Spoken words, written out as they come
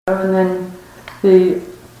And then the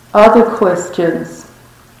other questions,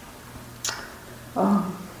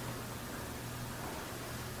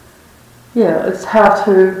 it's how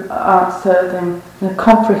to answer them in a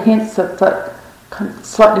comprehensive but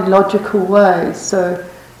slightly logical way, so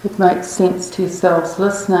it makes sense to yourselves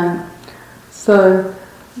listening. So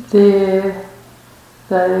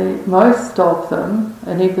most of them,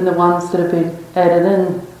 and even the ones that have been added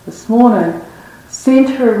in this morning,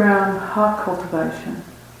 centre around heart cultivation,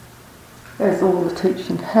 as all the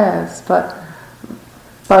teaching has, but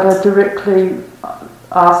are directly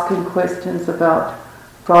asking questions about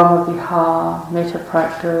Brahma Vihara, metta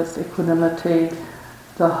practice, equanimity,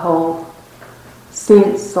 the whole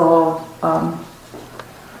sense of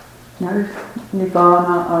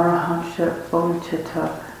Nibbana, Arahantship,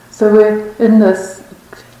 Bodhicitta. So we're in this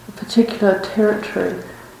particular territory.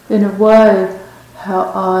 In a way,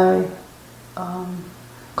 how I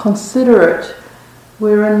consider it,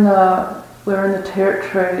 we're in the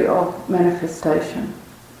territory of manifestation.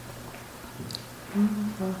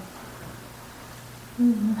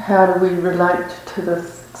 How do we relate to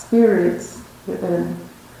this experience we're in?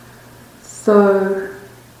 So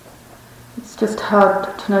it's just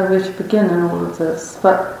hard to know where to begin in all of this,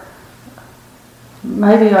 but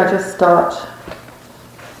maybe I just start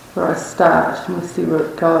where I start and we see where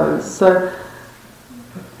it goes. So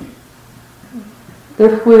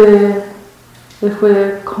if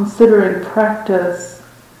we're considering practice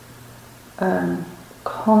and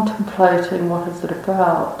contemplating what is it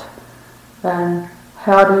about, and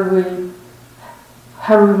how do we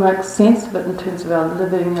make sense of it in terms of our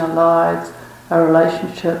living, our lives, our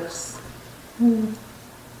relationships,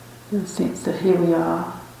 the sense that here we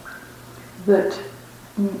are, that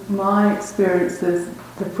my experience is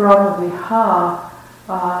the Brahma Vihara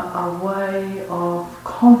are a way of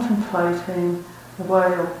contemplating, a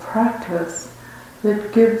way of practice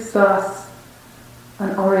that gives us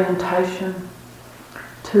an orientation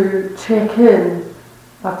to check in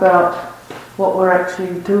about what we're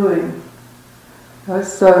actually doing.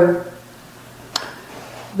 So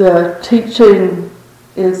the teaching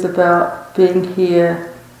is about being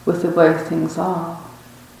here with the way things are.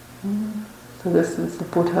 So this is the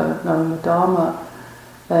Buddha knowing the Dharma,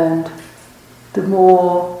 and the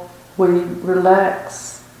more we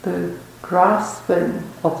relax the grasping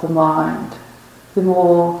of the mind, the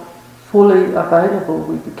more fully available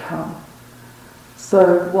we become.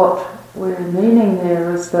 So what we're meaning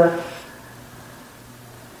there is the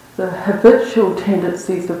habitual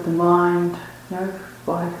tendencies of the mind,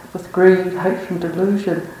 with greed, hatred and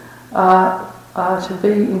delusion, are to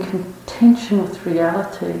be in contention with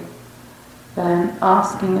reality and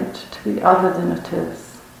asking it to be other than it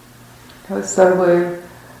is. So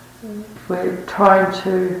we're trying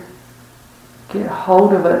to get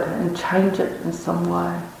hold of it and change it in some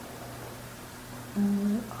way.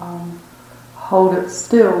 Hold it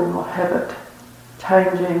still, not have it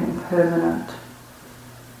changing and permanent.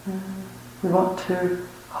 We want to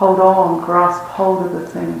hold on, grasp hold of the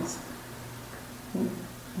things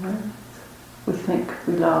we think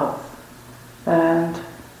we love, and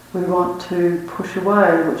we want to push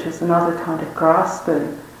away, which is another kind of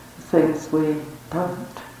grasping, the things we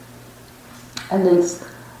don't. And these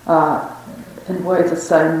are in a way the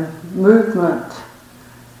same movement.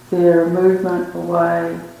 They're a movement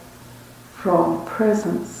away from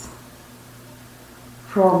presence,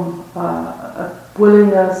 from a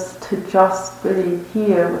willingness to just be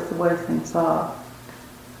here with the way things are.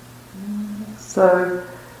 So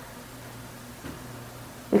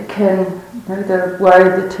it can, the way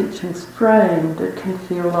the teaching's framed, it can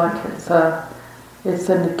feel like it's a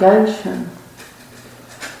negation,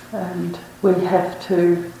 and we have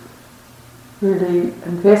to really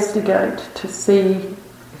investigate to see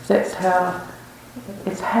if that's how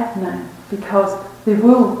it's happening, because there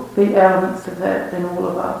will be elements of that in all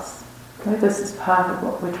of us. This is part of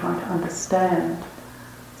what we're trying to understand.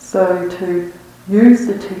 So to use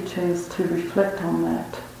the teachings to reflect on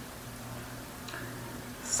that.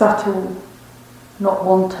 Subtle, not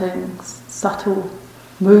wanting, subtle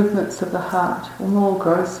movements of the heart, or more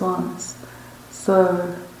gross ones.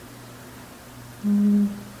 So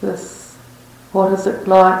this, what is it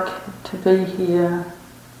like to be here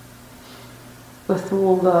with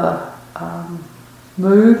all the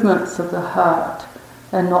movements of the heart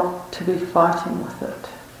and not to be fighting with it.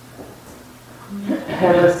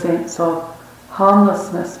 Have a sense of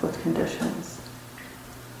harmlessness with conditions.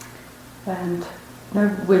 And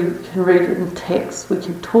we can read it in text, we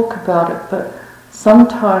can talk about it, but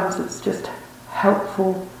sometimes it's just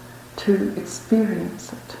helpful to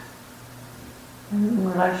experience it in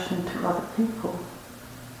relation to other people.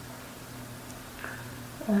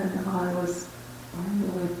 And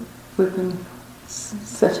we've been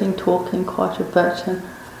sitting, talking quite a bit, and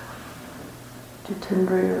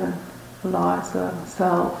Jitindriya and Eliza,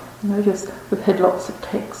 myself, we've had lots of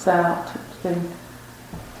texts out. It's been,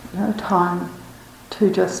 time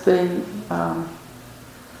to just be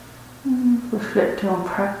reflecting on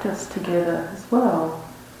practice together as well.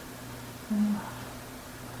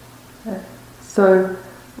 So,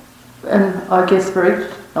 and I guess for each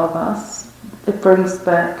of us, it brings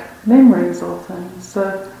back memories of things.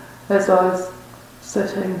 So, as I was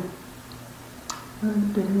sitting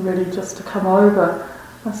and getting ready just to come over,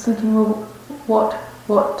 I was thinking, well,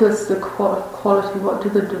 what does the quality, what do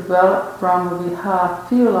the developed Brahma Vihara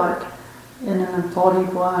feel like in an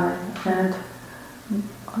embodied way? And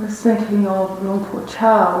I was thinking of Luang Por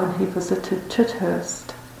Chah when he visited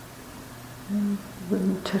Chithurst.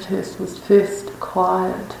 When Chithurst was first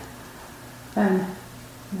acquired, and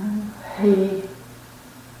he,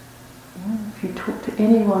 if you talk to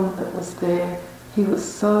anyone that was there, he was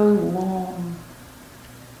so warm,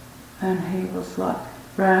 and he was like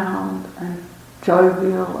round and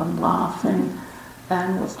jovial and laughing,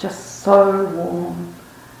 and was just so warm.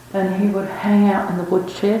 And he would hang out in the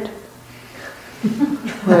woodshed,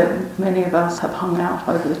 where many of us have hung out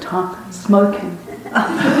over the time, smoking.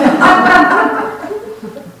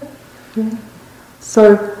 Yeah.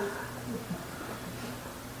 So,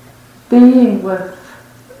 being with,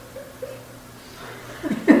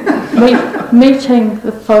 meeting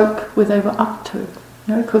the folk where they were up to,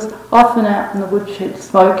 because often out in the woodshed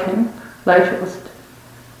smoking, later it was,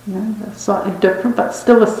 slightly different, but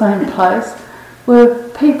still the same place, were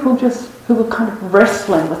people just who were kind of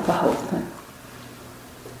wrestling with the whole thing,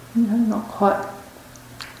 not quite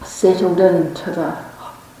settled into the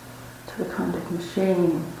kind of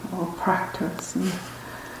machine or practice,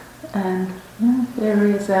 and there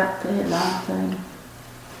he is out there laughing.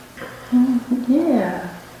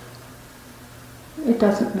 It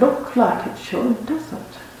doesn't look like it should, does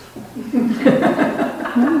it?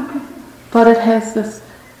 But it has this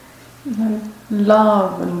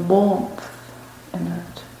love and warmth in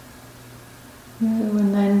it.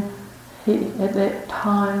 And then at that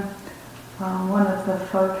time, one of the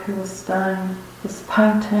folk who was staying was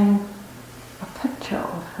painting a picture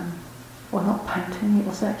of him. Well, not painting, it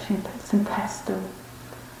was actually in pastel.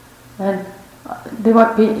 And there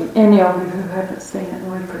won't be any of you who haven't seen it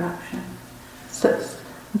in reproduction. Sits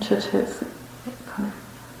in Chithurst, kind of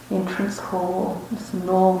entrance hall, this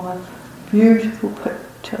enormous, beautiful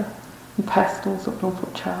picture in pastels of Luang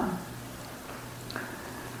Por Chah.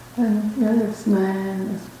 And this man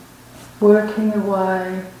is working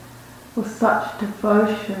away with such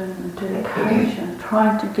devotion and dedication,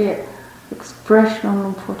 trying to get expression on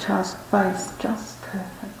Luang Por Chah's face just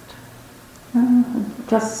perfect.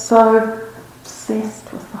 Just so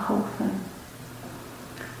obsessed with the whole thing.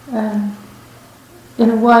 And in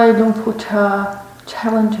a way, Luang Por Chah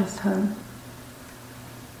challenges him.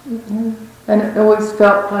 And it always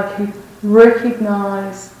felt like he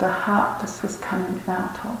recognised the heart this was coming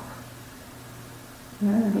out of.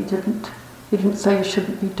 And he didn't say you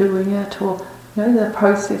shouldn't be doing it, or the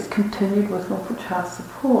process continued with Luang Por Chah's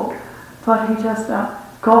support, but he just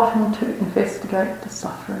got him to investigate the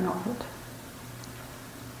suffering of it.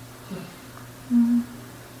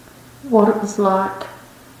 What it was like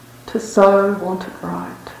to so want it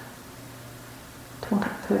right, to want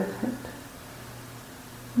it perfect.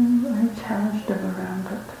 And he challenged him around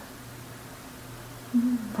it.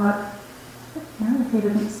 But he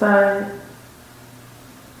didn't say,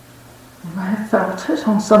 you may have felt it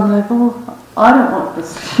on some level. I don't want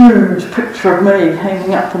this huge picture of me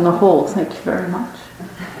hanging up in the hall, thank you very much.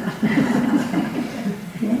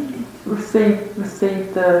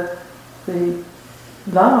 Received the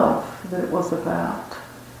love that it was about,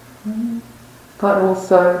 but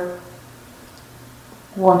also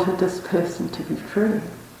wanted this person to be free.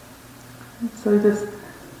 So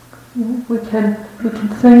we can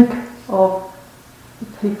think of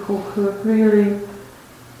people who are really,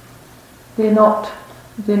 they're not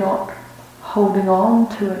holding on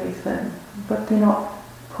to anything, but they're not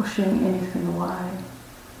pushing anything away.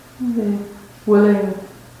 They're willing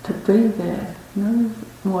to be there, in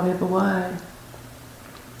whatever way.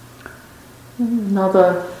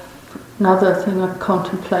 Another thing I've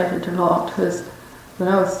contemplated a lot is when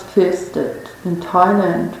I was first in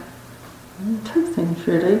Thailand, two things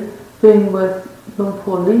really, being with Luang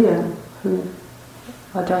Por Liam, who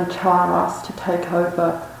Ajahn Chah asked to take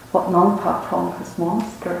over Wat Nong Pa Prong, his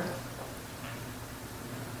monastery.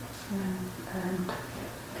 And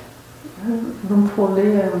Luang Por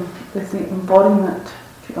Liam is the embodiment,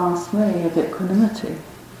 if you ask me, of equanimity.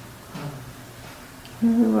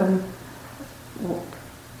 And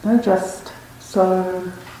they're just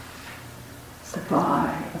so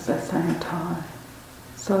sublime, as they say in Thai,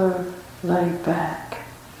 so laid back.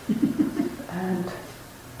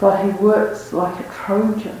 But he works like a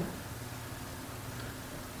Trojan.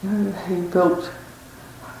 He built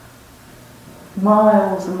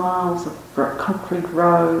miles and miles of concrete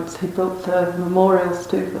roads. He built the memorial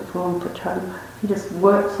stupa for Rinpoche. He just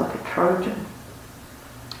works like a Trojan.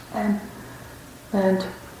 And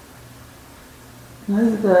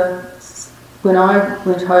when I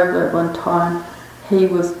went over at one time, he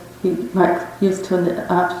used to in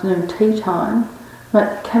the afternoon tea time make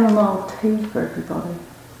chamomile tea for everybody.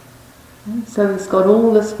 So he's got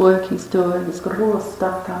all this work he's doing, he's got all this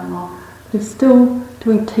stuff going on, but he's still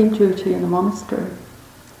doing tea duty in the monastery.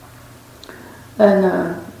 And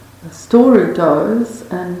the story goes,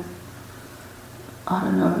 and I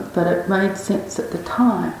don't know, but it made sense at the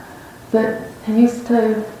time, that he used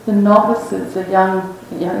to, the novices, the young,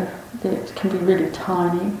 they can be really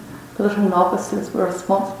tiny, the little novices were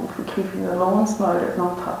responsible for keeping the lawns mowed at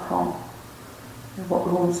Nong Papong, what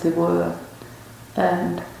lawns there were.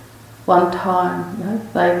 And one time,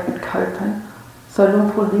 they weren't coping, so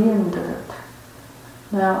Lumpur Liam did it.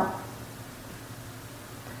 Now,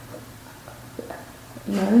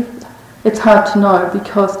 it's hard to know,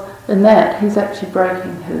 because in that he's actually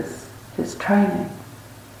breaking his training.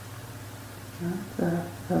 The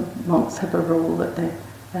monks have a rule that they're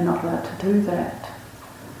not allowed to do that.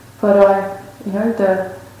 But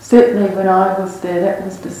certainly when I was there, that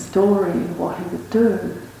was the story of what he would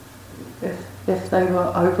do if they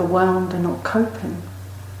were overwhelmed and not coping.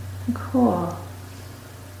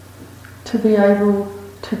 To be able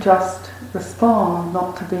to just respond,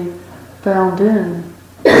 not to be bound in,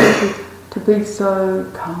 to be so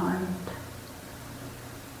kind.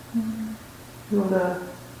 You're the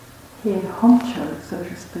head honcho, so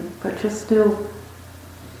to speak, but you're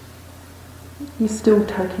still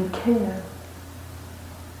taking care.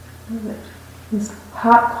 These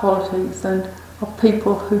heart qualities and of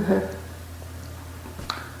people who have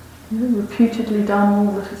reputedly done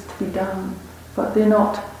all that is to be done, but they're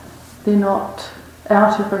not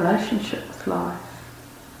out of relationship with life,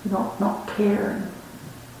 not caring.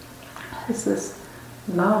 There's this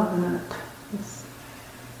love in it.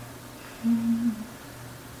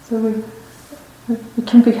 So we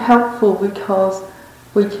can be helpful because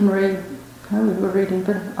we can read. We were reading a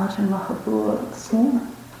bit of Ajahn Mahabua this morning,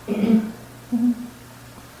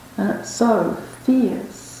 and it's so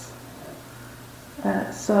fierce, and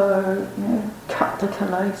it's so cut the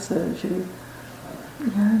kilesas. You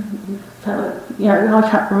felt it. I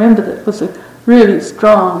can't remember that it was really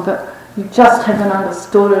strong, but you just haven't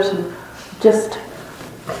understood it, and just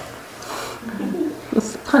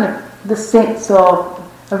it's kind of the sense of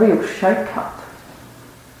a real shake-up.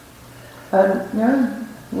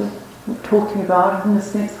 We're talking about it in the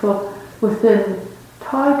sense of within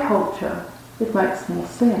Thai culture, it makes more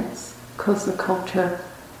sense because the culture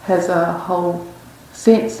has a whole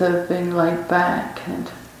sense of being laid back and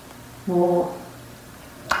more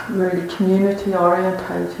really community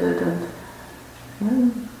orientated,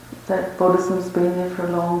 and that Buddhism's been there for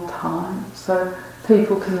a long time, so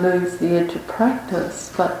people can lose the edge of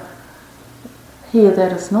practice, but here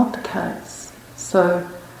that is not the case. So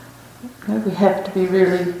we have to be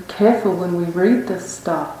really careful when we read this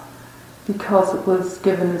stuff, because it was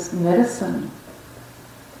given as medicine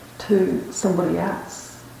to somebody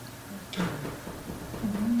else.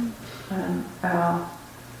 And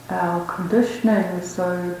our conditioning is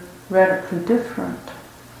so radically different.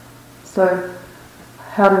 So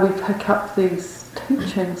how do we pick up these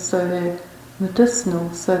teachings so they're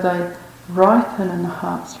medicinal, so they ripen in the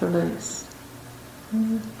heart's release?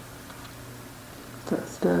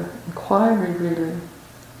 That's the inquiry, really.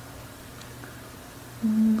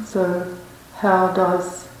 So how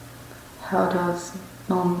does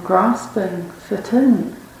non-grasping fit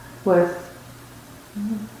in with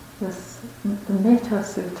the Metta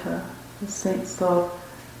Sutta, the sense of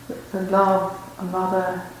the love a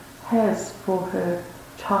mother has for her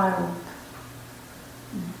child?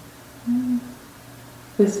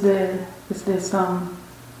 Is there some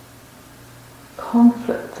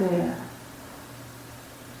conflict there?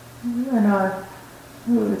 And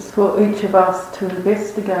it's for each of us to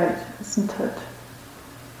investigate, isn't it?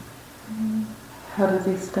 How do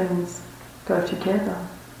these things go together?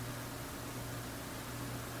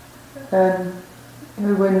 And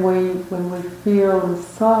when we feel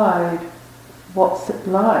inside, what's it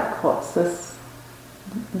like? What's this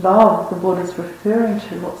love the Buddha's referring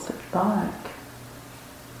to? What's it like?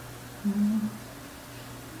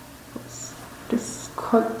 Let's just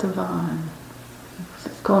quote the line.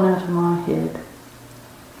 gone out of my head.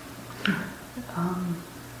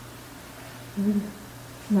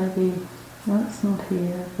 Maybe, no, it's not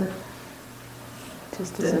here, but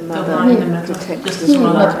just as a The mother line in the middle, protects just with as her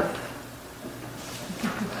one life.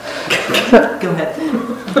 Go ahead.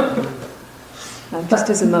 Just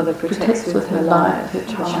as a mother protects with her life, her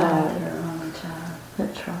child. child.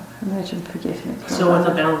 That's right. Imagine forgetting it. So with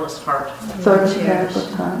a boundless heart. So she has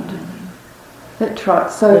a heart. That's right.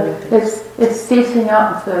 So it's setting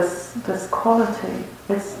up this quality.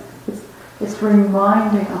 It's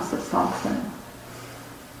reminding us of something.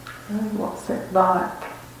 What's it like?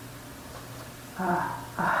 A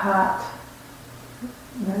heart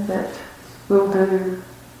that will do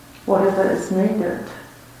whatever is needed.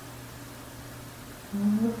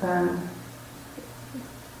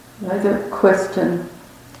 The question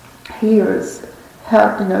here is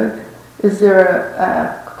how, is there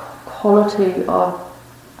a quality of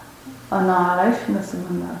annihilationism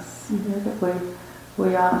in this? That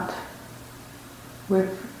we aren't, we're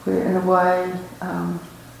in a way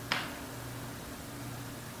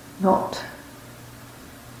not,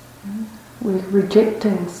 we're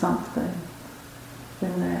rejecting something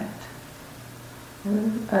in that.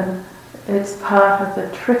 And it's part of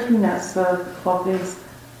the trickiness of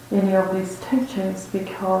any of these teachings,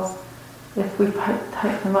 because if we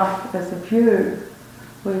take them up as a view,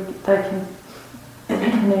 they can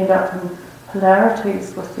end up in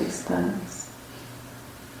polarities with these things.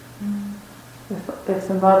 If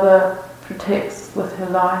the mother protects with her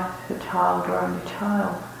life her child or only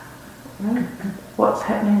child, what's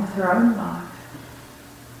happening with her own life?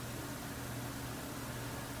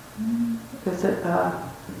 Is it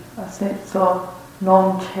a sense of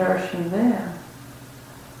non-cherishing there?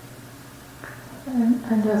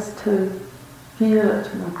 And just to feel it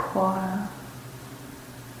and inquire.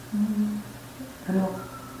 And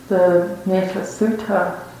the Metta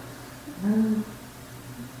Sutta,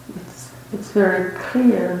 it's very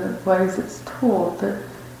clear in the ways it's taught that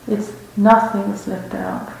nothing is left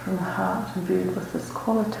out from the heart imbued with this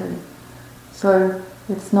quality. So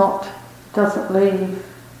doesn't leave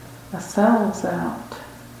ourselves out.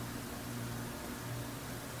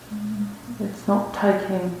 It's not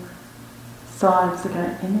taking sides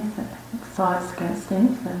against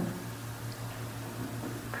anything.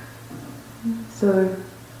 So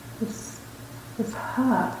it's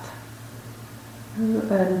heart.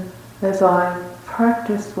 And as I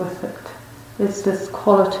practice with it, it's this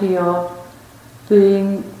quality of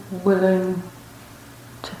being willing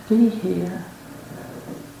to be here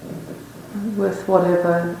with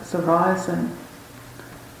whatever is arising,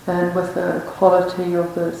 and with the quality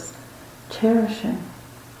of this cherishing.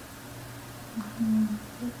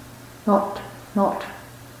 Not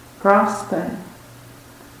grasping,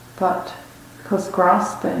 but because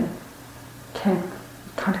grasping kind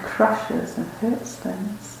of crushes and hurts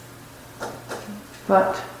things.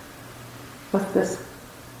 But with this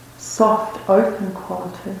soft, open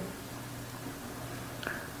quality,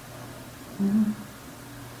 and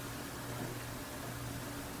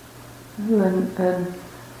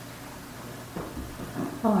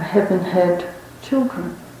I haven't had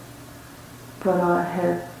children, but I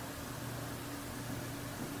have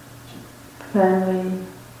family,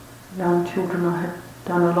 young children I have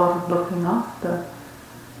done a lot of looking after.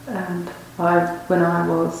 And when I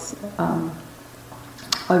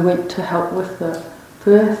went to help with the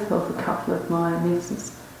birth of a couple of my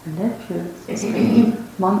nieces and nephews. I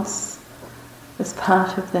spent months as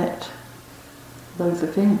part of those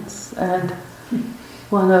events. And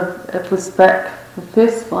it was back, the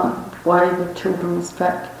first wave of children was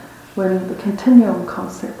back when the continuum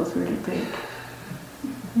concept was really big.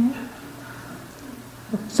 Yeah.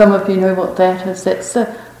 Some of you know what that is. That's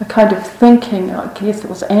a kind of thinking, I guess it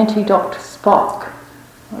was anti-Dr. Spock.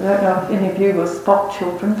 I don't know if any of you were Spock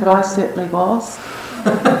children, but I certainly was.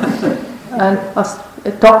 And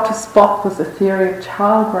Dr. Spock was a theory of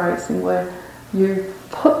child raising where you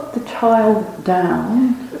put the child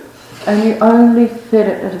down and you only fed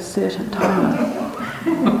it at a certain time.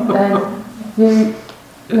 And you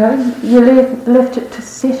left it to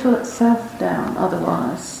settle itself down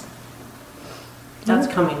otherwise. That's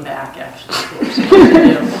coming back, actually.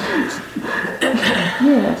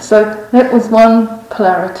 Yeah, so that was one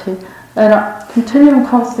polarity. And a continuum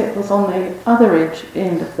concept was on the other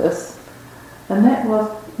end of this. And that was,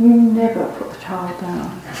 you never put the child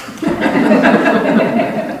down.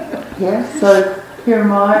 Yeah, so here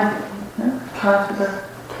am I, part of the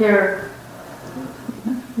care.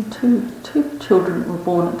 Two children were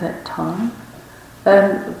born at that time.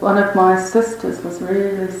 And one of my sisters was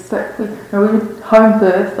really sick. We home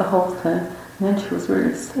birth the whole thing, and then she was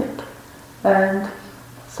really sick. And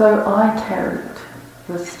So I carried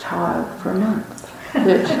this child for a month,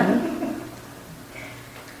 virtually.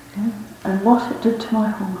 Yeah. And what it did to my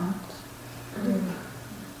hormones,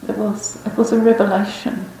 it was a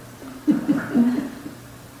revelation.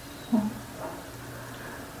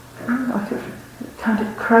 Like a kind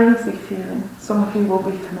of crazy feeling. Some of you will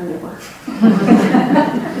be familiar with.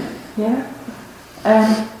 Yeah,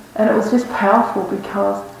 and it was just powerful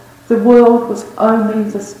because the world was only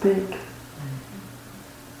this big.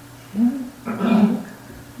 Yeah.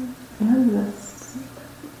 This.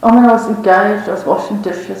 I mean, I was engaged. I was washing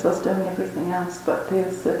dishes. I was doing everything else. But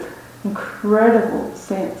there's this incredible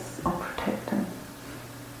sense of protecting.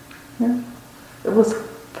 Yeah, it was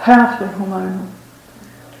powerfully hormonal.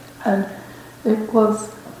 And it was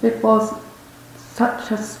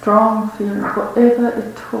such a strong feeling, whatever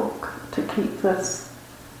it took to keep this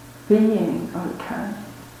being okay.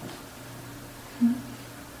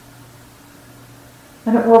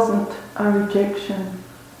 And it wasn't a rejection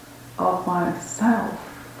of myself,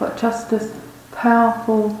 but just this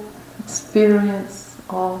powerful experience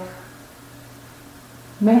of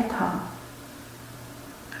metta.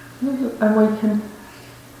 And we can,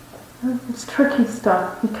 it's tricky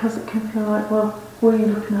stuff because it can feel like, well, were you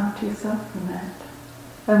looking after yourself in that?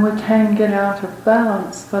 And we can get out of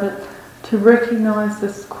balance, but to recognise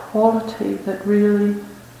this quality that really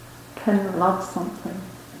can love something.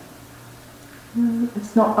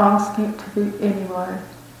 It's not asking it to be anyway.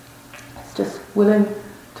 It's just willing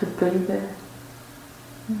to be there,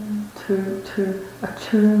 to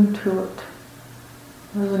attune to it.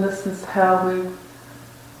 And this is how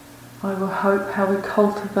I will hope, how we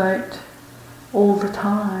cultivate all the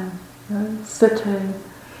time. Sitting,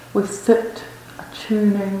 we sit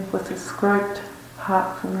attuning with this great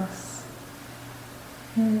heartfulness.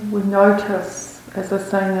 We notice, as I was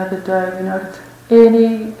saying the other day, we notice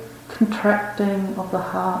any contracting of the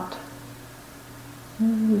heart.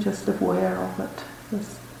 We're just aware of it.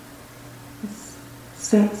 This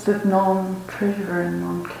sense of non-treasuring,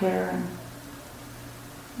 non-caring.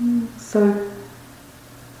 So,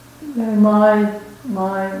 my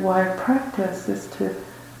way of practice is to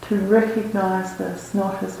recognise this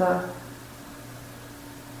not as a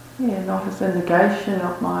negation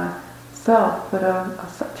of myself, but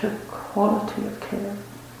such a quality of care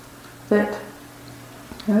that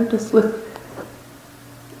just with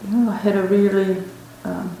I had a really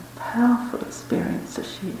powerful experience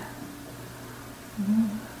this year.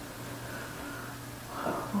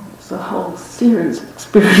 It was a whole series of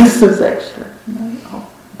experiences actually, in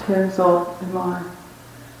terms of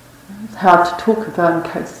it's hard to talk about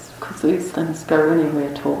in case, because these things go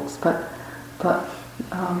anywhere talks, but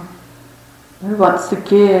once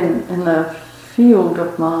again in the field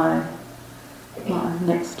of my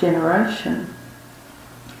next generation,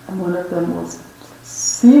 and one of them was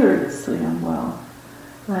seriously unwell,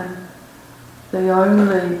 and they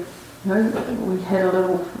only, we had a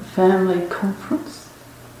little family conference,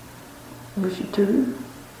 as you do,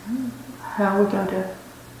 how we're going to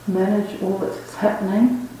manage all that's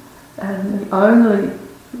happening, and the only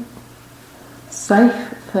safe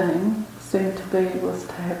thing seemed to be was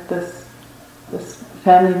to have this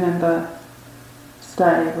family member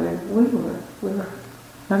stay where we were.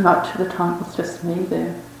 So much of the time it was just me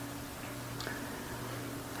there.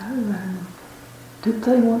 So, did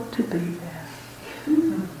they want to be there?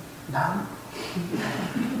 No.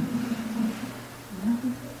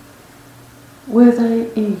 Were they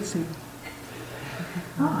easy?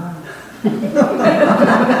 No.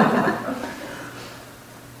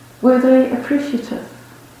 Were they appreciative?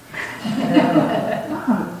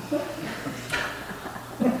 No.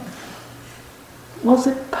 Was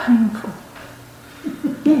it painful?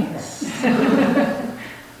 Yes.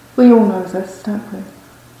 We all know this, don't we?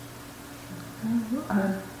 A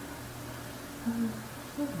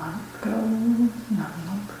month goes, another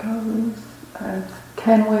month goes, and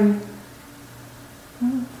can we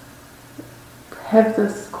have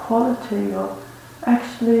this quality of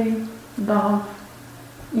actually love?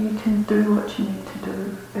 You can do what you need to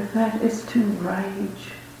do. If that is to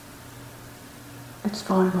rage, it's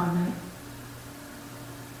fine by me.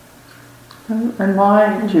 And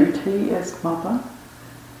my duty as mother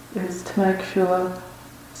is to make sure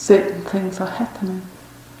certain things are happening.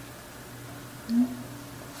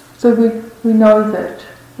 So we know that,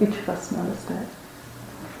 each of us knows that.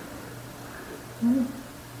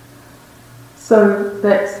 So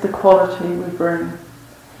that's the quality we bring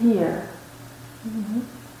here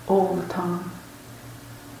all the time.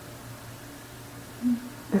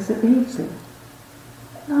 Is it easy?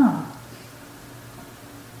 No.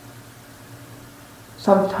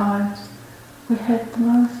 Sometimes we had the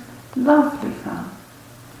most lovely fun.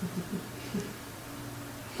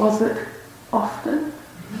 Was it often?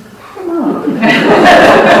 No.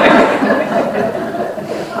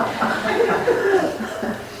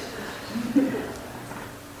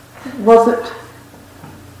 Was it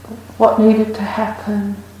what needed to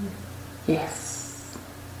happen? Yes.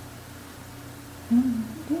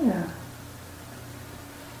 Yeah.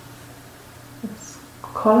 It's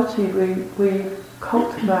quality we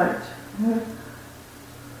cultivate.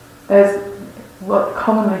 As what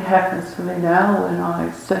commonly happens to me now when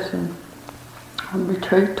I sit on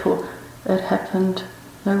retreat, or it happened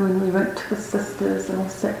when we went to the sisters and we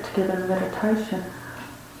sat together in meditation,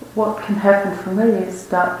 what can happen for me is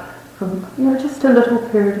start from just a little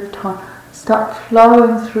period of time, start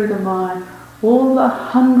flowing through the mind all the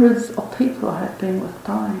hundreds of people I have been with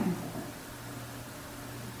dying.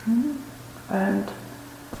 And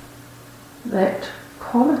that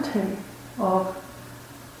quality of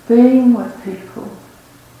being with people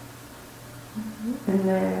in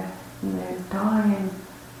their dying,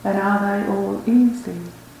 and are they all easy?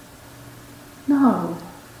 No.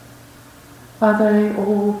 Are they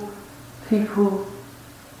all people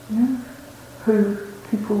who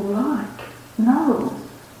people like? No.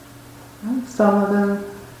 Some of them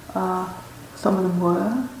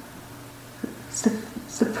were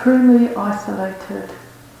supremely isolated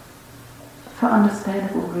for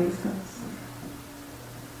understandable reasons.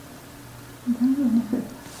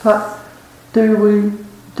 But do we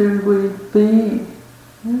be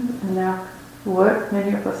in our work?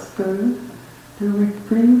 Many of us do. Do we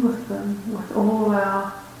be with them with all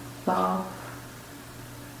our love?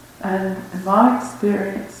 And in my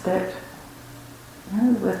experience, that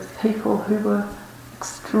with people who were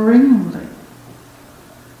extremely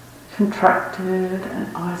contracted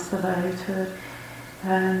and isolated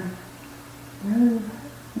and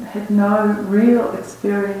had no real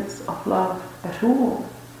experience of love at all,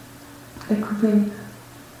 it could be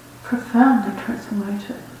profoundly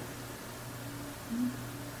transformative.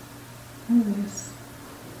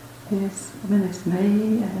 There's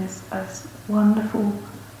me, and there's a wonderful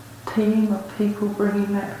team of people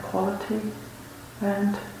bringing that quality,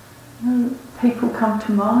 and people come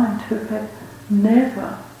to mind who had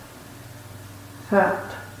never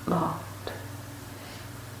felt loved.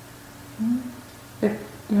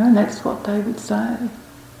 And that's what they would say,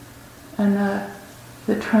 and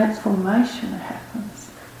the transformation that happens.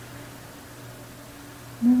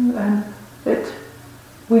 And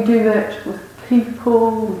we do that with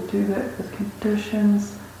people, we do that with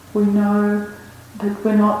conditions. We know that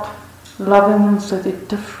we're not loving them so they're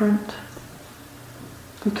different,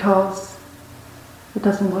 because it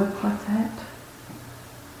doesn't work like that.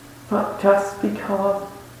 But just because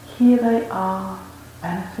here they are,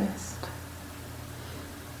 manifest,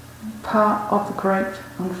 part of the great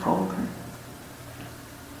unfolding.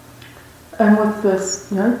 And with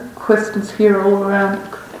this, questions here all around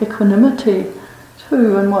equanimity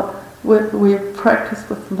too, and what we practice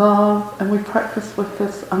with love, and we practice with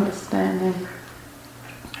this understanding.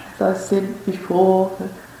 As I said before,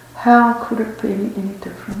 how could it be any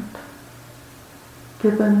different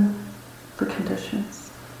given the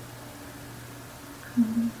conditions?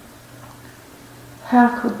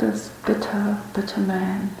 How could this bitter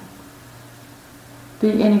man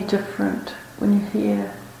be any different when you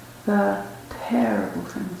hear the terrible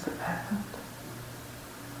things that happened?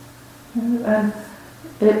 And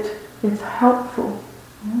it's helpful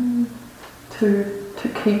to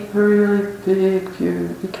keep a really big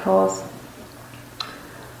view, because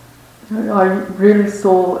I really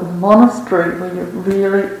saw in the monastery where you're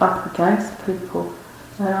really up against people,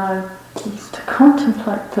 and I used to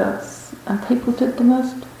contemplate this, and people did the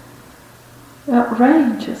most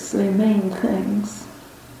outrageously mean things.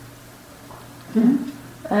 And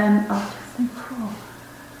I just think,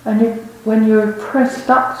 and when you're pressed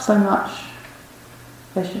up so much,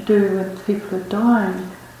 as you do when people are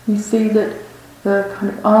dying, you see that the kind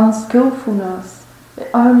of unskillfulness, it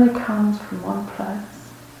only comes from one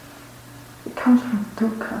place. It comes from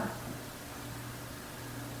dukkha.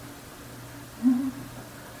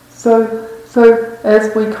 So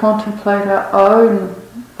as we contemplate our own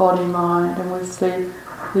body-mind, and we see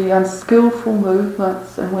the unskillful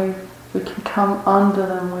movements, and we can come under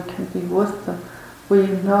them, we can be with them, we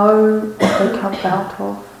know what they come out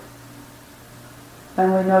of.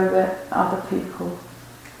 And we know that other people,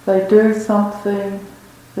 they do something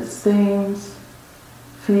that seems,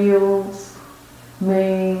 feels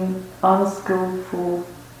mean, unskillful,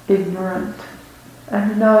 ignorant.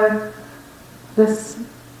 And this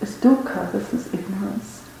is dukkha, this is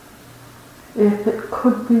ignorance. If it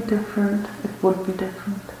could be different, it would be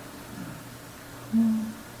different.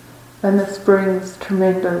 And this brings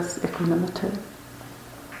tremendous equanimity.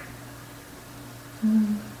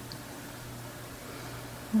 Mm.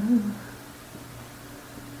 Mm.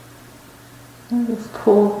 This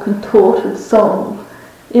poor contorted soul,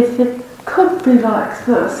 if it could be like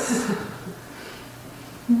this,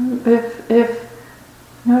 if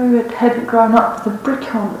it hadn't grown up with a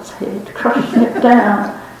brick on its head, crushing it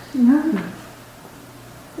down,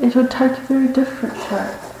 it would take a very different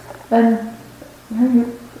shape. And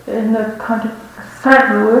in the kind of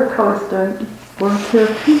sad work I was doing, or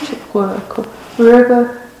therapeutic work, or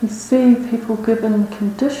wherever you see people given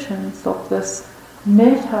conditions of this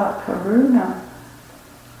metta karuna,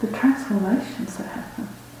 the transformations that happen.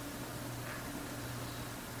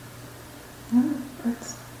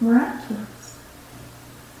 It's miraculous.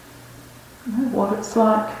 What it's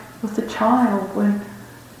like with a child when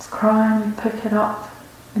it's crying, you pick it up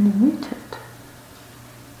and you meet it.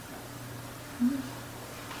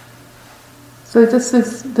 So this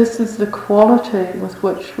is the quality with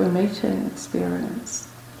which we're meeting experience.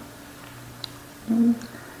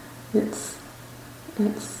 It's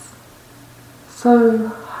so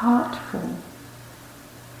heartful,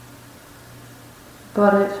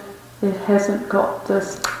 but it hasn't got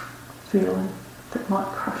this feeling that might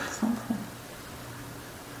crush something.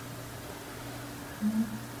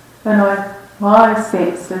 And my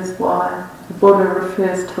sense is why the Buddha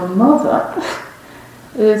refers to a mother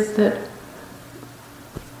is that,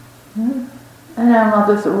 and our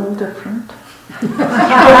mothers are all different,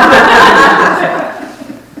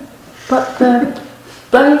 but the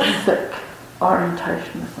basic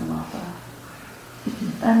orientation of a mother,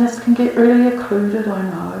 and this can get really occluded, I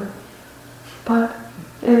know, but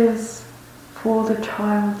is for the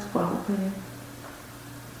child's well-being.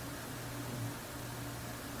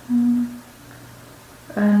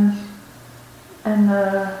 And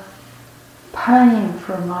the pain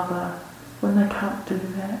for a mother when they can't do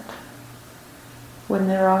that, when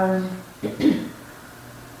their own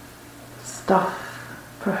stuff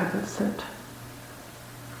prohibits it.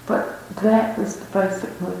 But that is the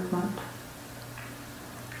basic movement.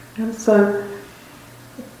 And so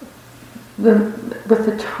with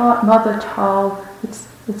the mother-child, it's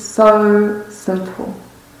so simple.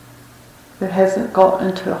 It hasn't got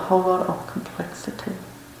into a whole lot of complexity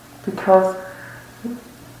because,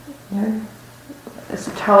 as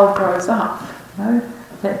the child grows up,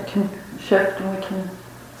 that can shift, and we can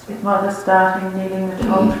see mother starting needing the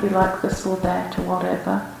child to be like this or that or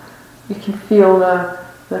whatever. You can feel the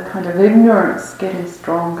kind of ignorance getting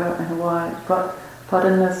stronger in a way, but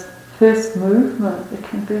in this first movement, it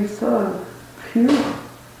can be so pure.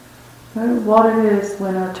 What it is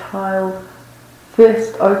when a child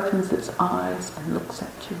first opens its eyes and looks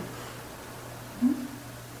at you.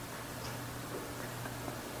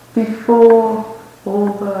 Before all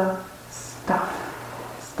the stuff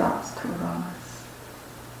starts to arise.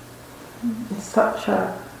 It's such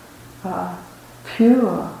a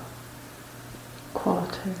pure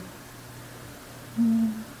quality.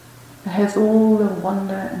 It has all the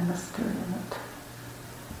wonder and mystery in it.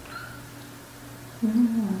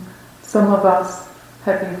 Some of us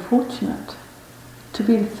have been fortunate to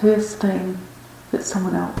be the first thing that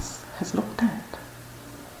someone else has looked at.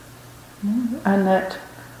 And that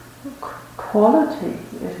quality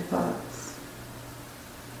it evokes.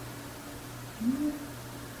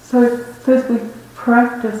 So as we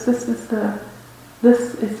practice, this is the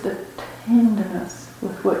tenderness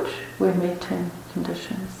with which we're meeting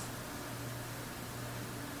conditions.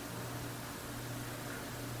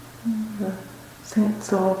 The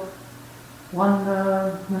sense of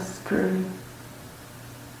wonder, mystery,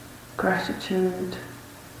 gratitude.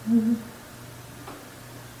 And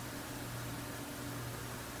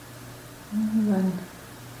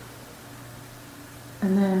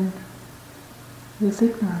then there's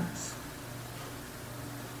ignorance.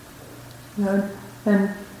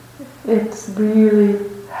 And it's really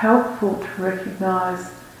helpful to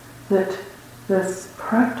recognise that this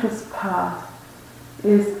practice path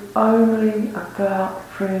is only about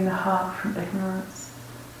freeing the heart from ignorance,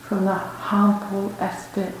 from the harmful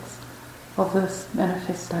aspects of this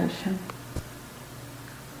manifestation.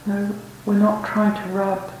 We're not trying to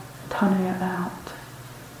rub Thaniya out.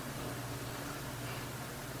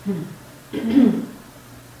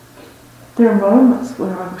 There are moments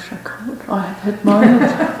where I wish I could. I have had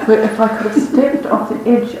moments where if I could have stepped off the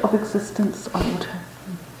edge of existence, I would have.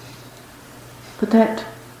 But that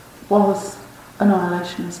was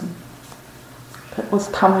annihilationism. That was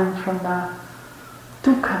coming from the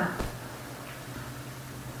dukkha.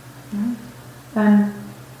 And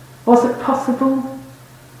was it possible?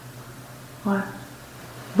 I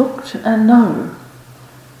looked and no.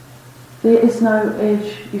 There is no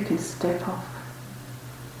edge you can step off.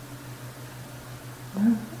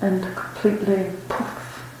 and completely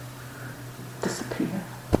poof, disappear.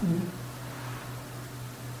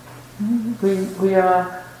 We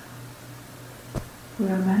are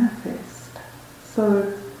manifest.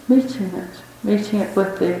 So meeting it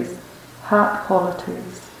with these heart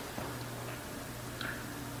qualities.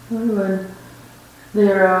 And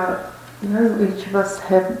there are, each of us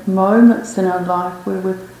have moments in our life where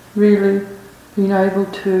we've really been able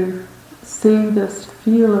to see this,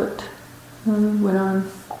 feel it. When I'm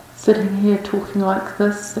sitting here talking like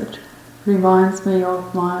this, it reminds me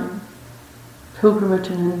of my pilgrimage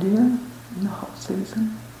in India in the hot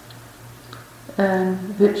season. And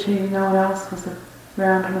virtually no one else was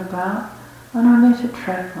around and about. And I met a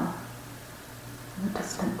traveller in a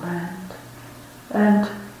distant land. And,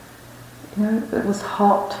 it was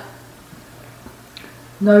hot.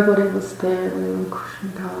 Nobody was there. We were in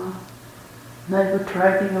Kushingar. They were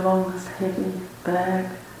dragging along this heavy bag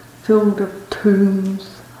filled of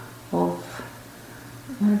tombs of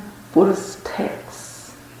Buddhist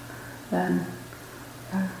texts and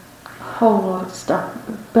a whole lot of stuff.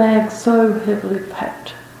 A bag so heavily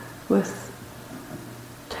packed with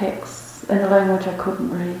texts in a language I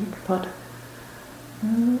couldn't read, but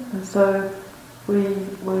and so we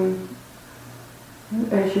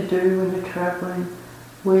as you do when you're travelling,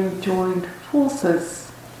 we joined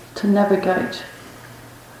forces to navigate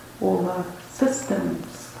all the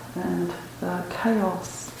systems and the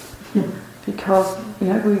chaos, because we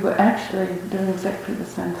were actually doing exactly the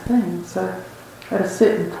same thing. So at a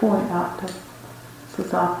certain point this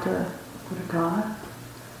was after Buddha,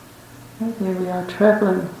 there we are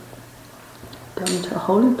travelling, going to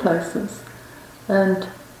holy places, and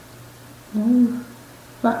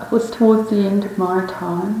that was towards the end of my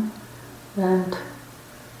time, and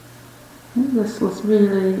this was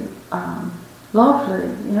really lovely.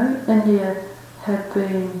 India had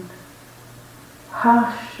been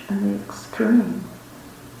harsh in the extreme.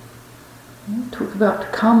 Talk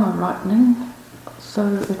about karma rightening. So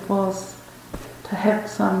it was to have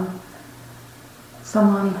someone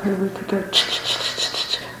who we could go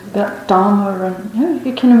about Dharma, and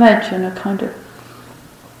you can imagine a kind of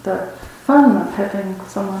the fun of having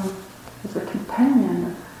someone as a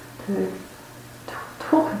companion to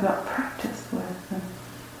talk about practice with.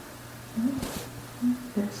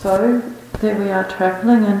 And so there we are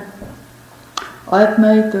travelling, and I've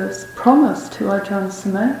made this promise to Ajahn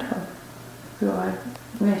Sumedho, who I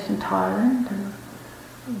met in Thailand, and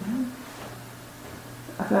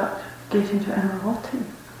about getting to Amaravati.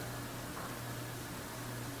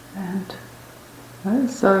 And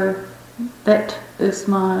so that is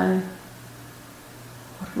my,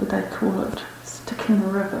 what would they call it, stick in the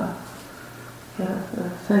river, the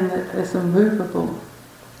thing that is immovable.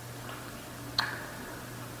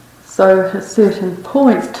 So at a certain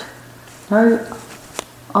point,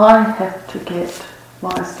 I have to get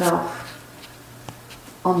myself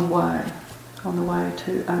on the way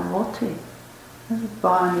to Amaravati,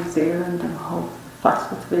 via New Zealand, and a whole fuss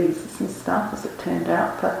with visas and stuff, as it turned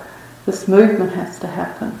out, but this movement has to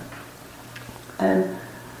happen. And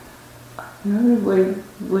we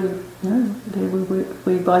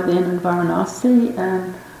by then in Varanasi,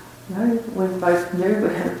 and we both knew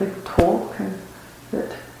we had a big talk, and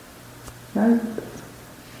that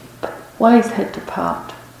ways had to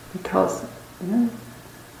part, because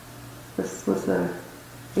this was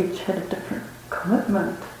each had a different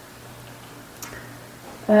commitment.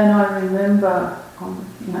 And I remember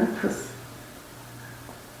because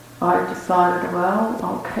I decided, well,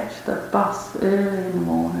 I'll catch the bus early in the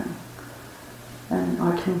morning, and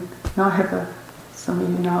some of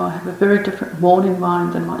you know I have a very different morning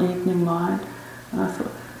mind than my evening mind, and I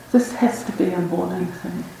thought, this has to be a morning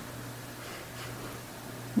thing.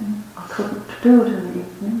 I couldn't do it in the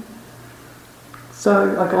evening.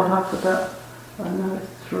 So I got up about,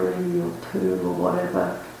 3 or 2 or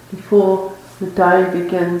whatever, before the day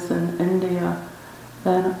begins in India,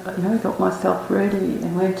 and got myself ready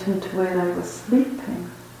and went into where they were sleeping.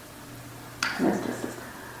 And there's just this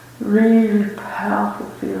really powerful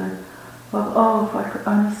feeling of, if I could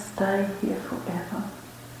only stay here forever.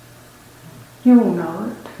 You all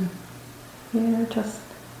know it. Yeah, just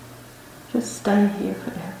stay here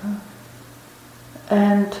forever.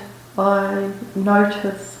 And I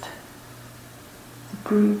noticed the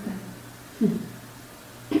breathing.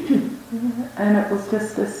 And it was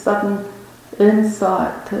just this sudden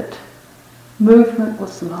insight that movement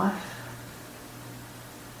was life.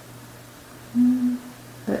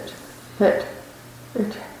 That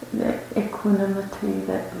equanimity,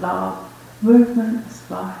 that love, movement is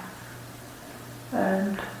life.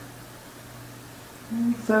 And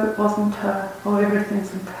so it wasn't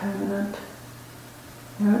everything's impermanent.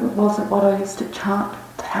 It wasn't what I used to chant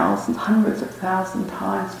thousands, hundreds of thousands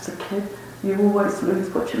times as a kid. You always lose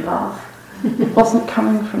what you love. It wasn't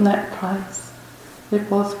coming from that place. It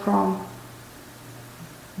was from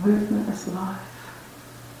movement is life.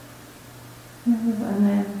 And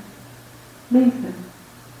then leaving.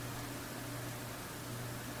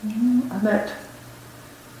 And that,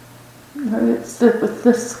 it's with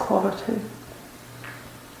this quality.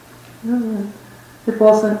 It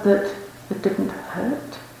wasn't that it didn't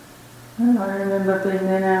hurt. I remember being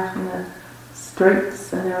then out in the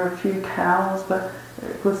streets and there were a few cows, but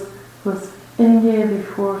it was in there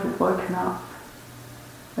before it had woken up.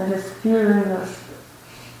 And it's feeling this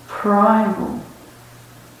primal,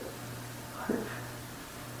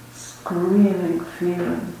 screaming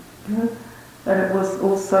feeling. And it was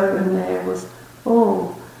also in there was,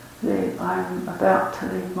 I'm about to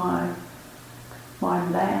leave my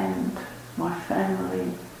land, my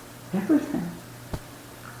family, everything.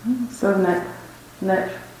 So in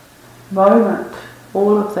that moment,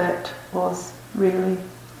 all of that was really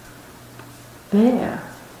there.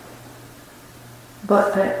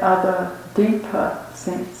 But that other deeper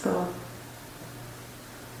sense of,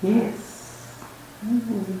 yes,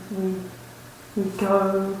 we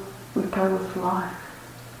go with life.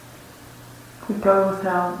 We go with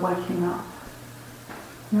our waking up.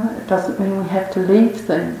 It doesn't mean we have to leave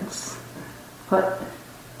things, but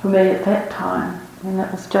for me at that time,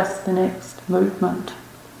 that was just the next movement.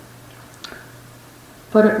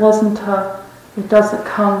 But it doesn't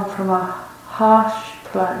come from a harsh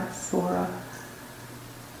place or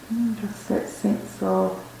just that sense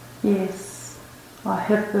of, yes, I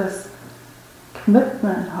have this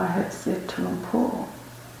commitment I have said to Lumpur.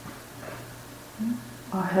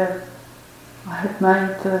 I have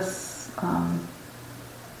made this,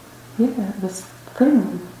 this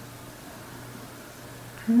thing.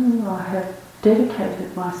 I have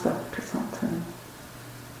dedicated myself to something.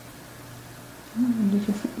 And you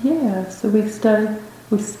just, so we stay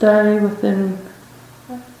within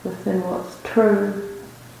what's true,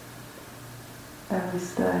 and we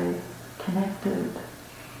stay connected.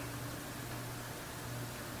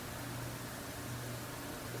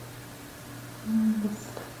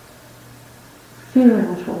 Just feeling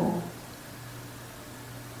it all.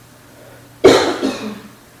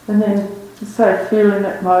 And then, feeling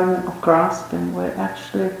that moment of grasping where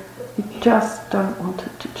actually you just don't want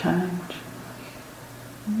it to change.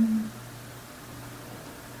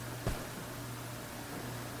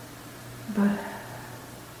 But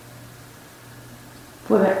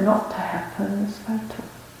for that not to happen is fatal.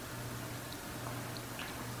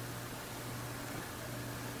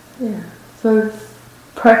 So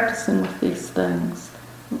practicing with these things.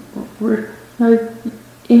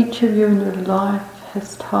 Each of you in your life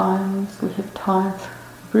has times, we have times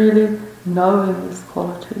really knowing these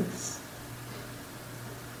qualities.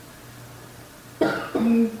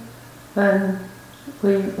 And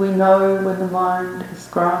we know when the mind is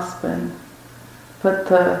grasping, but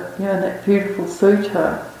that beautiful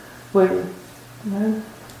sutta, we're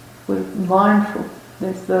mindful.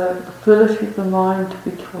 There's the ability of the mind to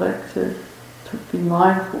be collected, to be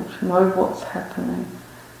mindful, to know what's happening,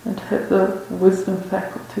 and to have the wisdom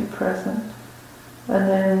faculty present. And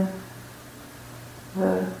then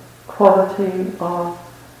the quality of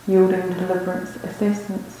yielding deliverance as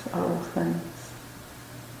essence are all things.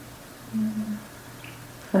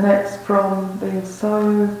 And that's from being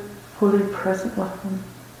so fully present with them.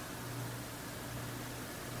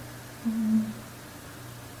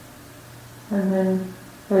 And then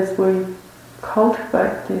as we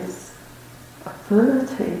cultivate this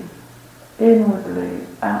ability inwardly,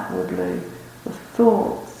 outwardly, with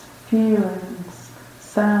thoughts, feelings,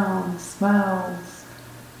 sounds, smells,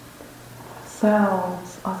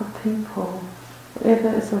 selves, other people, whatever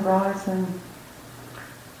is arising,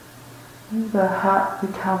 the heart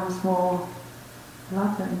becomes more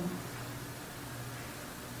loving.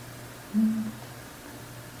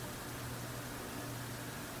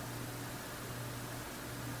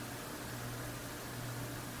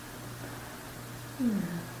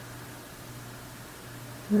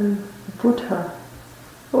 The Buddha,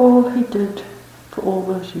 all he did for all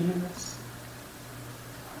those years,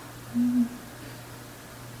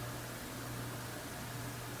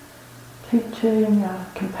 teaching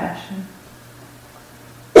compassion.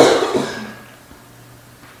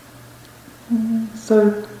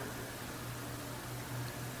 So,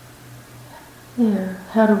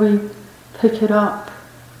 how do we pick it up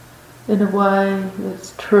in a way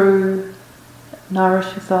that's true,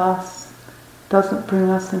 nourishes us, doesn't bring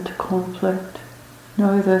us into conflict?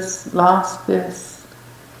 This last verse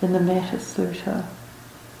in the Metta Sutta.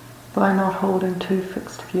 by not holding two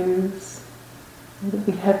fixed views, that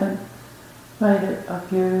we haven't made it a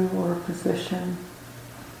view or a position,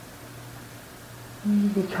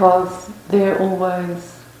 because they're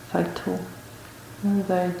always fatal.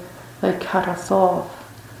 They cut us off.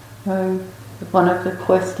 One of the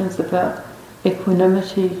questions about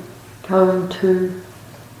equanimity going to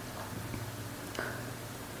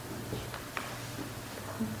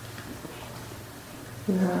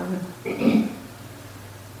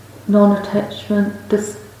non-attachment,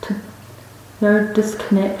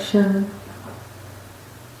 disconnection,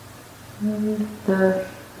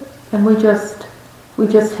 and we just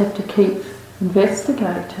have to keep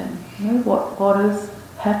investigating. What is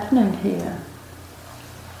happening here?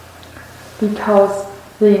 Because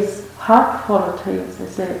these heart qualities,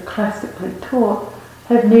 as they're classically taught,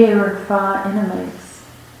 have near and far enemies.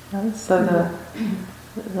 So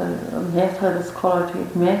the metta, this quality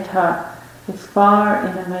of metta, its far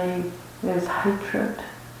enemy is hatred,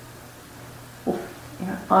 or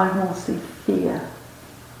I more see fear,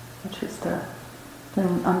 which is the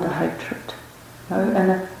thing under hatred. And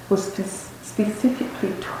it was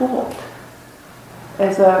specifically taught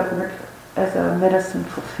as a medicine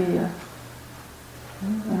for fear.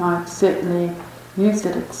 And I've certainly used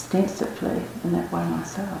it extensively in that way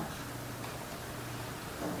myself.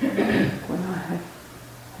 When I have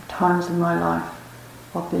times in my life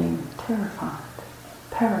of being terrified,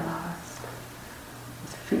 paralysed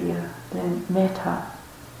with fear, then metta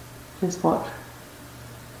is what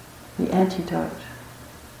the antidote.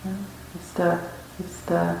 It's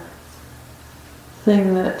the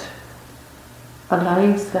thing that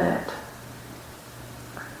allays that.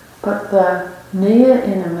 But the near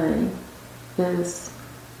enemy is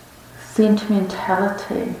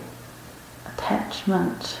sentimentality,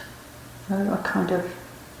 attachment, a kind of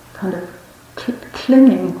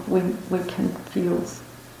clinging we can feel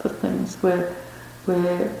for things where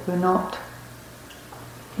we're not,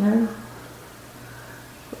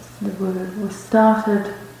 we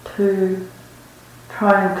started to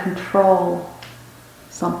try and control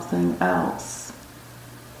something else.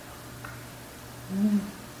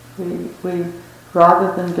 We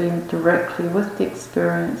rather than being directly with the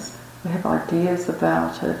experience, we have ideas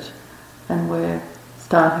about it and we're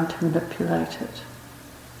starting to manipulate it.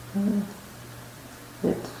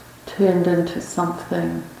 It's turned into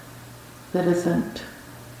something that isn't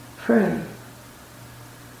free.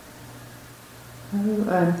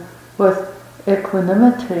 And with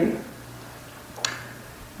equanimity,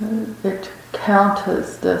 it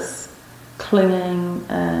counters this clinging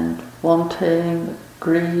and wanting,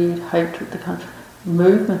 greed, hatred, the kind of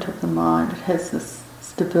movement of the mind. It has this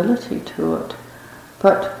stability to it.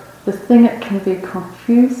 But the thing it can be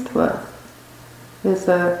confused with is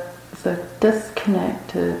a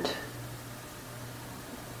disconnected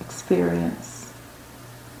experience.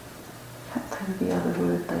 I can't think of the other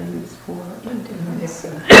word they use for it.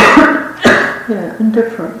 Indifference. Yeah,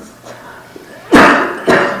 indifference.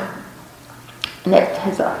 And that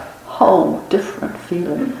has a whole different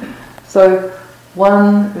feeling. So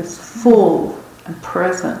one is full and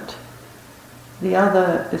present, the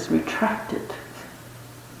other is retracted.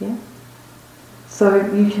 Yeah? So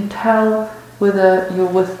you can tell whether you're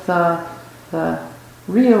with the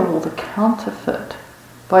real or the counterfeit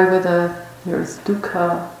by whether there is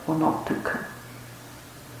dukkha or not dukkha.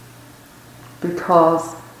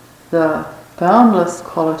 Because the boundless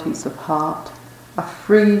qualities of heart are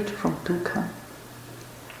freed from dukkha.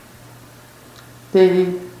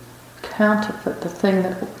 The counterfeit, the thing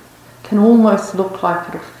that can almost look like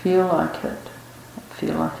it or feel like it,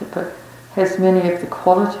 but has many of the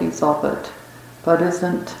qualities of it, but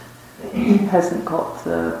hasn't got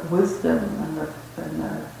the wisdom and the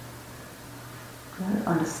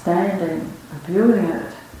understanding of viewing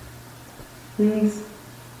it. These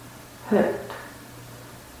hurt.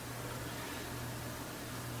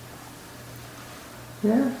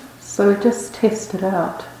 Yeah. So we just test it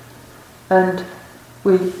out, and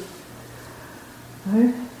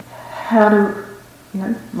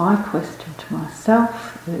my question to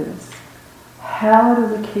myself is, how do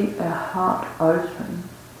we keep our heart open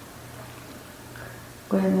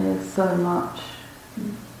when there's so much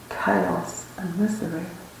chaos and misery?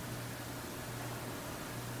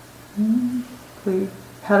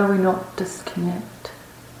 How do we not disconnect?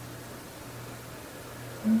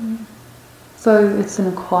 So it's an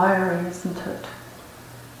inquiry, isn't it?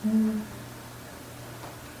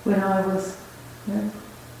 When I was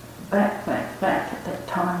back at that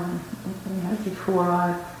time, before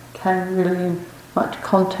I came really in much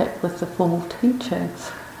contact with the formal teaching,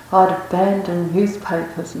 I'd abandoned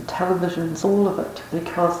newspapers and televisions, all of it,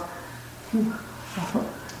 because I thought,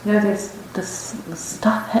 there's this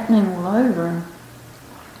stuff happening all over,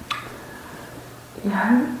 and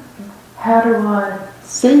how do I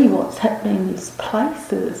see what's happening in these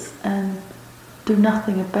places and do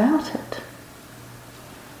nothing about it?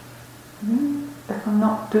 If I'm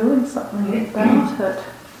not doing something about it,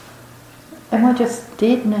 am I just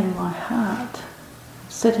deadening my heart?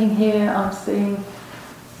 Sitting here, I'm seeing,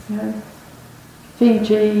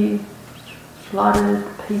 Fiji, flooded,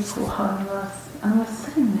 people homeless, and we're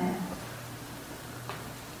sitting there.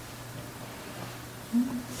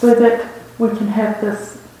 So that we can have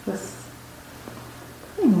this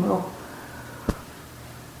thing, well,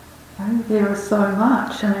 there is so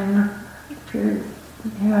much. I mean, if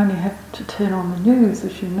you only have to turn on the news,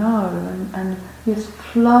 as you know, and it's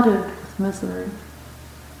flooded with misery.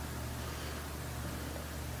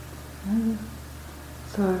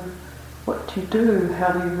 So what do you do?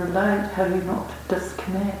 How do you relate? How do you not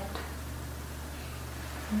disconnect?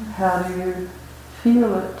 How do you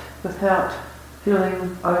feel it without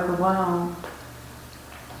feeling overwhelmed?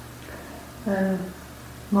 And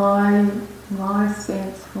my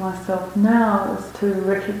sense for myself now is to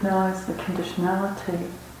recognise the conditionality,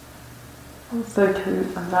 also to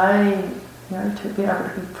allay, to be able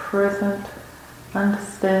to be present,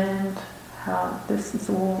 understand how this is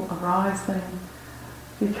all arising,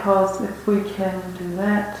 because if we can do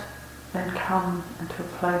that and come into a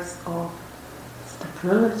place of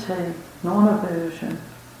stability, non-aversion,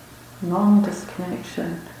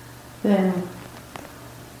 non-disconnection, then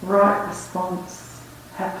right response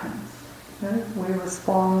happens. We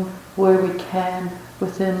respond where we can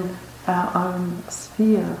within our own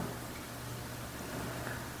sphere.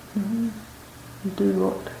 We do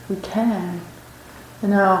what we can.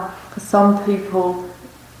 And now, for some people,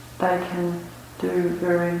 they can do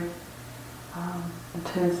very, in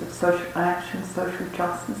terms of social action, social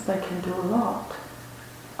justice, they can do a lot.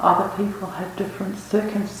 Other people have different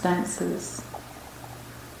circumstances.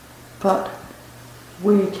 But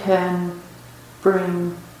we can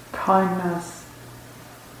bring kindness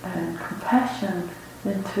and compassion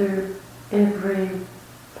into every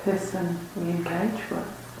person we engage with.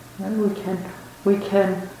 We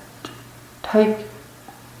can take,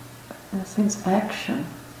 in a sense, action.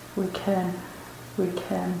 We can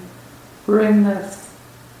bring this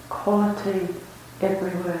quality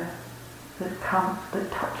everywhere that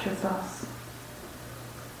touches us.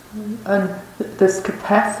 And this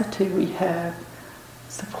capacity we have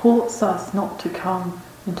supports us not to come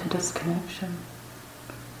into disconnection.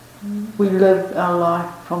 We live our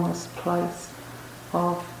life from this place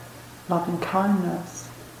of loving kindness.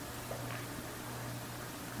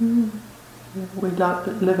 We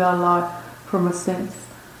live our life from a sense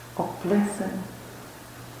of blessing.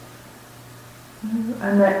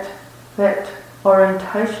 And that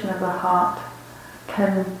orientation of the heart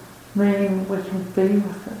can mean we can be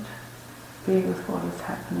with it, be with what is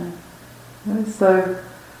happening. So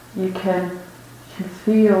you can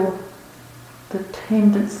feel the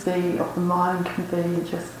tendency of the mind can be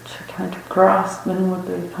just to kind of grasp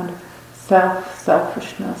inwardly, kind of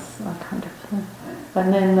selfishness, that kind of thing.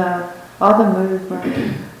 And then the other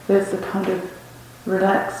movement, there's a kind of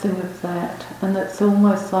relaxing of that, and it's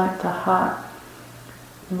almost like the heart,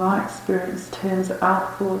 in my experience, turns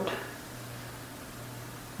outward.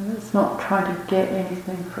 And it's not trying to get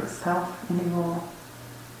anything for itself anymore.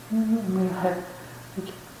 And we have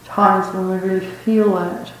times when we really feel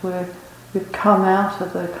that, where we've come out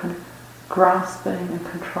of the kind of grasping and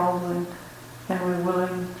controlling, and we're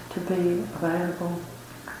willing to be available.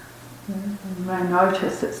 You may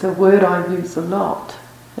notice it's a word I use a lot,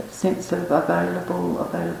 that sense of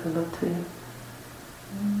availability.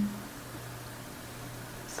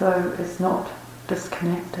 So it's not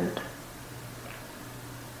disconnected.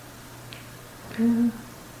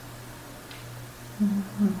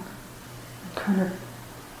 Kind of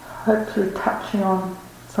hopefully touching on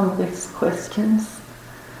some of these questions,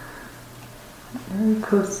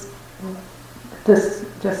 because this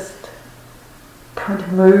just kind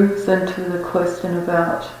of moves into the question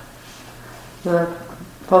about the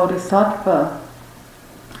Bodhisattva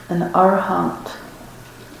and the Arahant.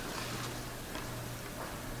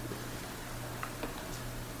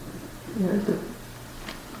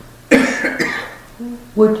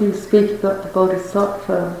 Would you speak about the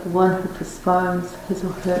Bodhisattva, the one who postpones his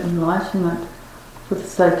or her enlightenment for the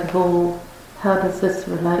sake of all? How does this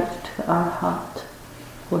relate to the Arahant,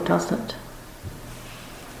 or does it?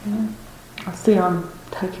 I see I'm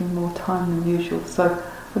taking more time than usual, so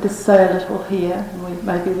I'll just say a little here, and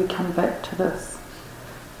maybe we come back to this.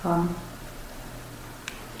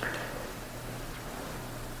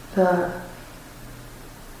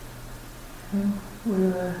 We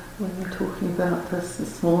were talking about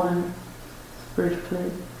this morning,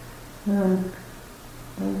 briefly. I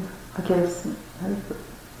guess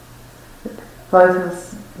both of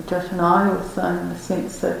us, Josh and I, were saying in the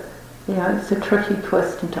sense that it's a tricky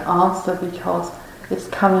question to answer because it's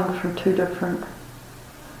coming from two different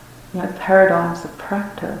paradigms of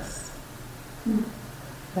practice.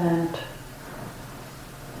 And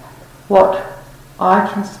what I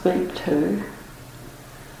can speak to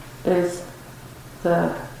is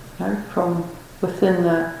from within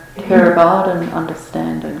the Theravadan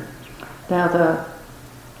understanding. Now the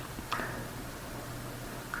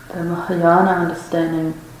Mahayana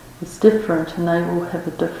understanding is different, and they will have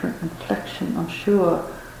a different inflection, I'm sure.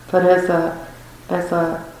 But as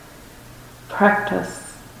a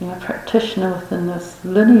practice, practitioner within this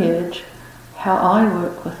lineage, how I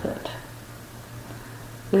work with it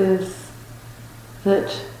is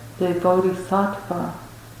that the Bodhisattva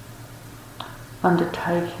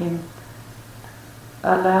undertaking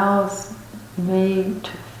allows me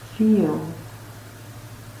to feel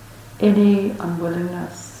any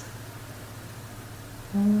unwillingness,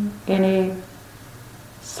 any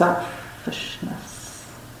selfishness,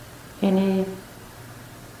 any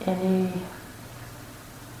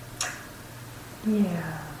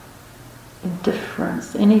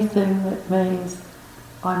indifference, anything that means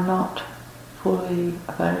I'm not fully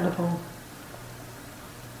available.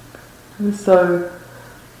 And so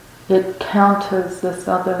it counters this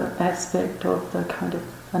other aspect of the kind of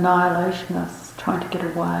annihilationists trying to get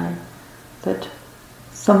away that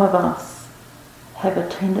some of us have a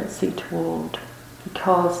tendency toward,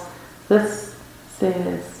 because this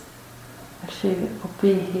says, actually, I'll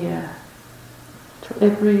be here till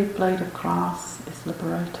every blade of grass is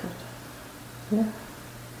liberated. Yeah?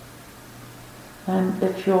 And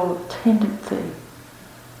if your tendency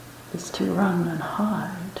is to run and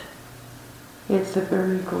hide, it's a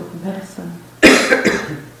very good medicine.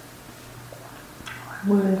 I'm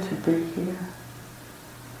willing to be here.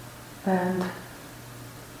 And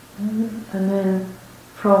then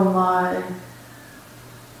from my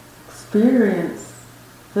experience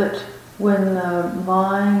that when the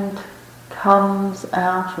mind comes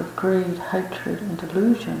out of greed, hatred and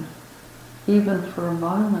delusion, even for a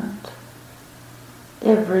moment,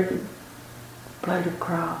 every blade of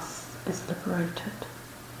grass is liberated.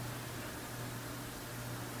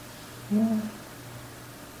 Yeah.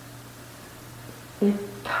 It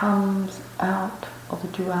comes out of the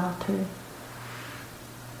duality.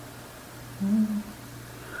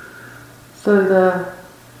 So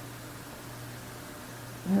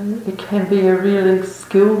it can be a really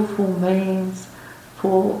skillful means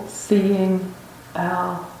for seeing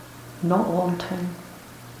our not wanting.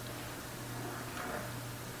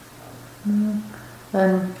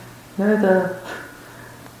 And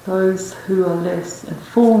those who are less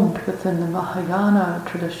informed within the Mahayana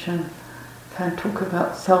tradition can talk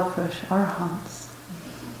about selfish arahants,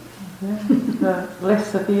 the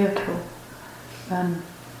lesser vehicle. And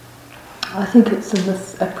I think it's a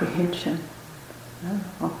misapprehension.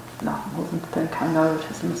 Well, no, I wouldn't think I know it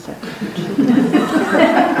is a misapprehension.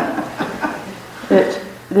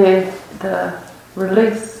 The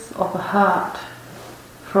release of the heart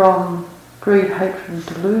from greed, hatred and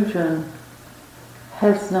delusion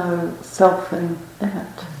has no selfing in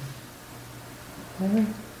it.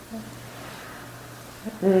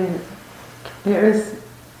 There is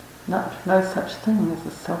no such thing as a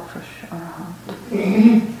selfish arahant.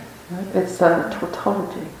 It's a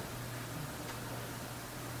tautology.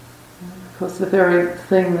 Because the very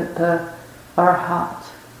thing that the arhat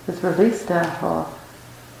is released out of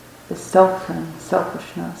is selfing,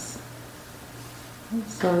 selfishness.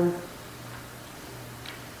 So,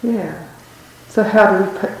 So how do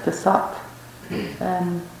we pick this up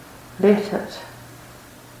and let it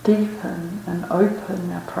deepen and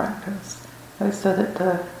open our practice, so that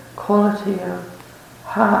the quality of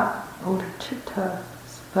heart, bodhicitta,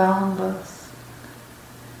 is boundless.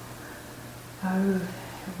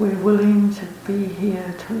 We're willing to be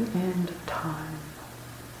here till the end of time.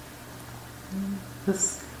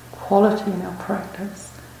 This quality in our practice.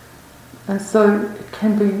 And so it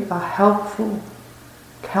can be a helpful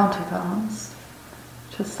counterbalance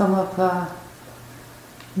to some of the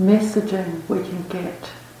messaging we can get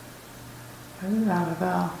out of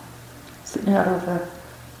the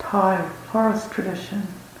Thai forest tradition.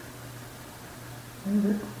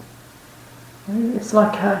 It's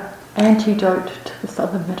like an antidote to this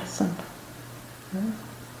other medicine,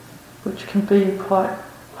 which can be quite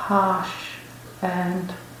harsh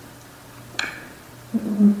and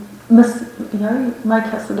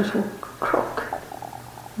make us a little crook.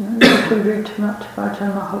 If we read too much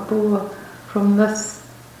Vajra Mahabua from this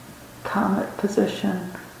karmic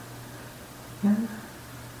position,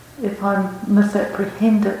 if I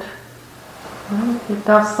misapprehend it, it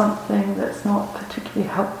does something that's not particularly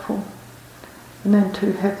helpful. And then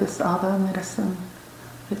to have this other medicine,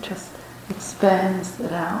 it just expands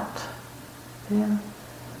it out. Yeah.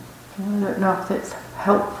 I don't know if that's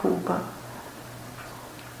helpful, but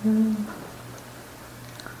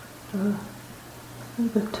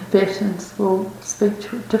the Tibetans will speak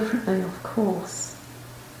to it differently, of course,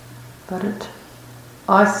 but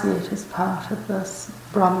I see it as part of this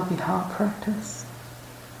Brahma Vihara practice.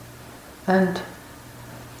 And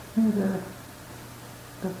the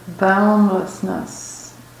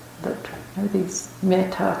boundlessness that these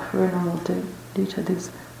metta, karuna, mudita, these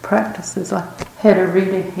practices. I had a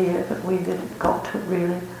reading here, but we didn't got to it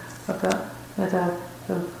really, about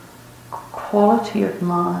the quality of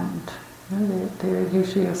mind. They're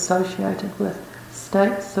usually associated with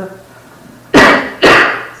states of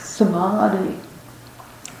samadhi,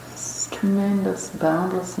 tremendous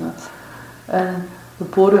boundlessness, and the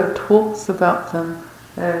Buddha talks about them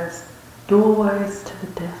as doorways to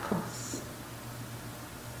the deathless,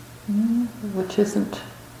 which isn't,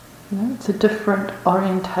 it's a different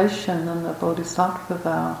orientation than the Bodhisattva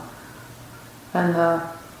vow, and the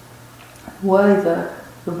way that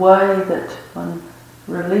one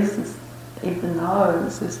releases even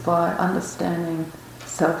those is by understanding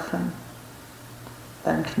self and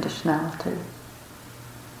conditionality.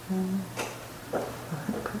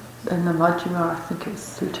 In the Majjhima, I think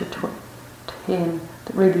it's Sutta 10,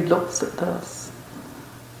 that really looks at this.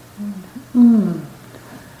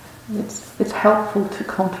 It's helpful to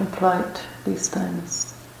contemplate these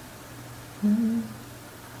things,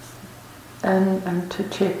 and to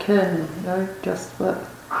check in, just what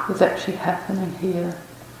is actually happening here.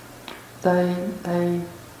 They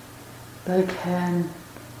can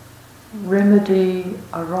remedy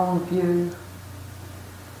a wrong view.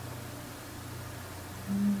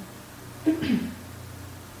 And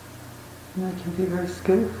they can be very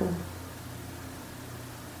skillful.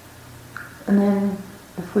 And then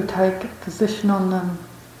if we take a position on them,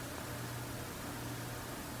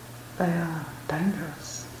 they are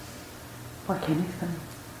dangerous, like anything.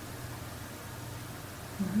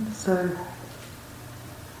 So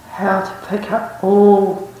how to pick up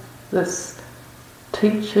all this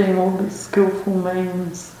teaching, all these skillful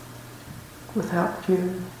means without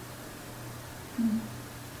view.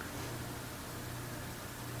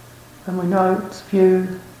 And we know it's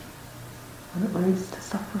view and it leads to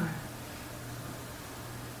suffering.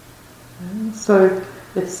 So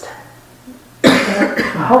it's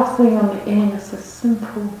the whole thing on the end is so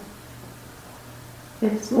simple.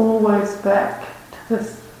 It's always back to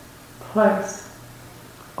this place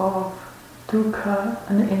of dukkha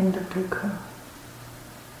and the end of dukkha.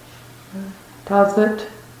 Does it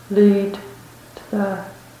lead to the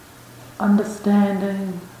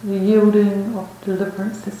understanding, the yielding of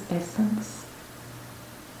deliverance as essence?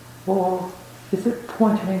 Or is it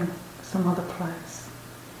pointing some other place?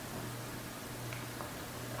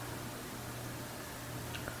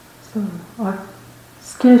 So I've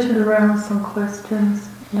skirted around some questions.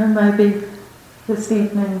 Maybe this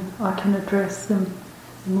evening I can address them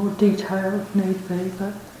in more detail if need be,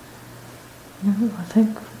 but I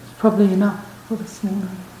think it's probably enough for this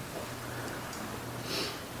morning.